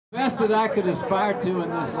The best that I could aspire to in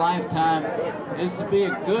this lifetime is to be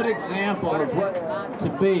a good example of what to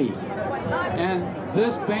be. And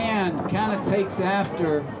this band kind of takes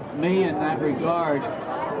after me in that regard.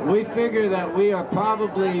 We figure that we are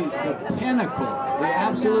probably the pinnacle, the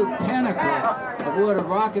absolute pinnacle of what a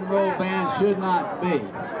rock and roll band should not be.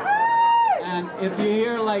 And if you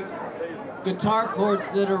hear like guitar chords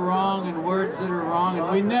that are wrong and words that are wrong,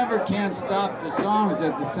 and we never can stop the songs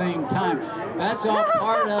at the same time. That's all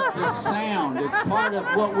part of the sound. It's part of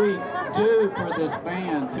what we do for this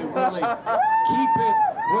band to really keep it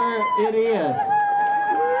where it is.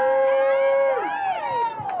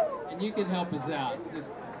 And you can help us out. Just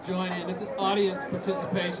join in. This is audience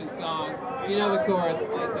participation songs. You know the chorus.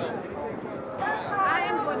 Please help. I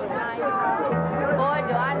am going to die. Boy,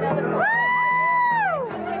 do I know the chorus.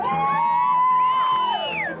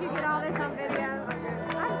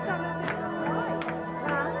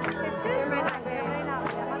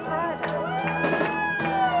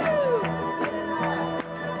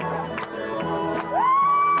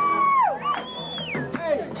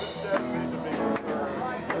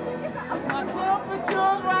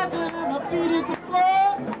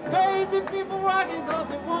 Crazy people rocking cause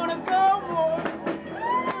they wanna go more.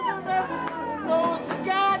 Everybody know what you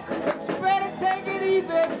got, but you better take it easy.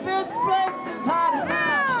 This place is hot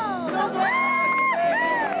enough.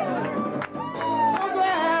 So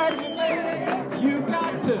glad you made it. You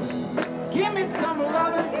got to give me some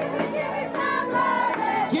loving.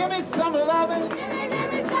 Give me some loving.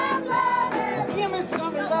 Give me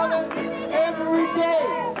some loving every day.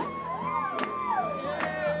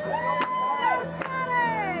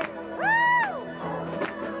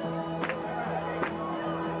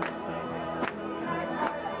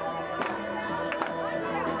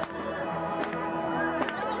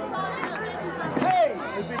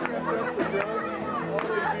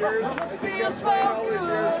 Feel so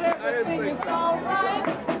good, everything is alright.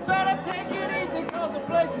 Better take it easy cause the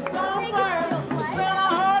place is on fire. It's been a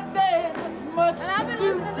hard day, much to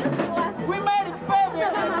do. We made it, baby,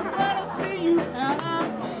 and I'm glad to see you. And I'm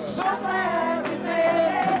so glad we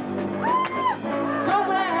made it. So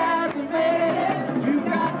glad we made it. You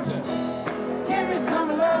got to give me some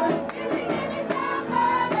loving.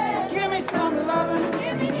 Give me some loving.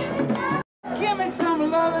 Give me some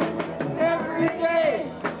loving every day.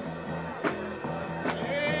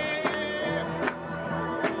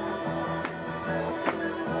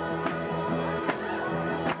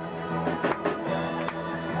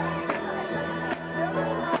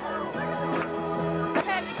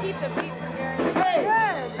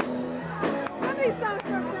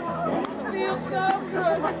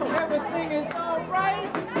 Everything is alright.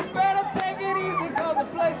 Better take it easy cause the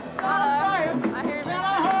place is on fire. It's been a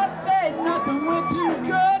hard day, nothing went too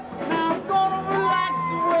good. Now I'm gonna relax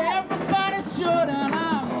the way everybody should. And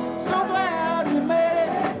I'm so glad we made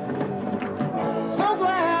it. So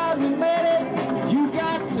glad we made it. You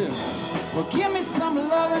got to, well, give me some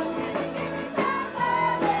loving.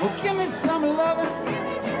 Well, give me some loving.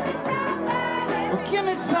 Well, give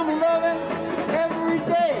me some loving every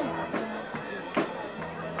day.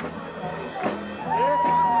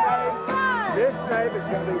 This tape is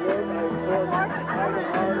going to be very important. I can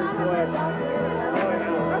hardly sweat.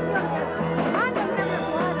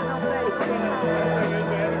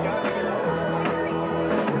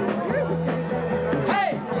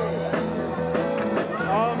 Hey!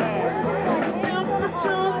 Oh, man.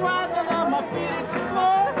 Temperature's rising on my feet at the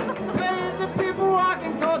floor. Crazy people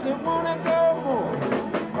rocking cause they want to go more.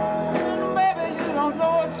 Maybe you don't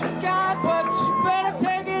know what you got, but you better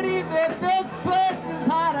take it easy. This place is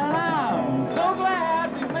hot and I'm so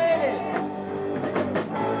glad we made it.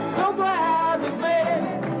 So glad we made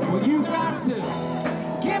it. Well, you got to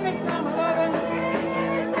give me some loving.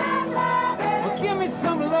 Well, give me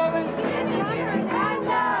some loving.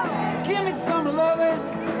 Give me some loving.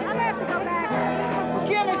 Well,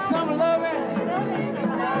 give me some loving.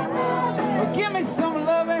 Well, give me some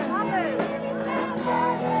loving.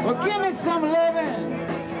 Well, give me some loving.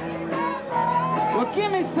 Well,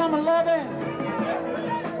 give me some loving.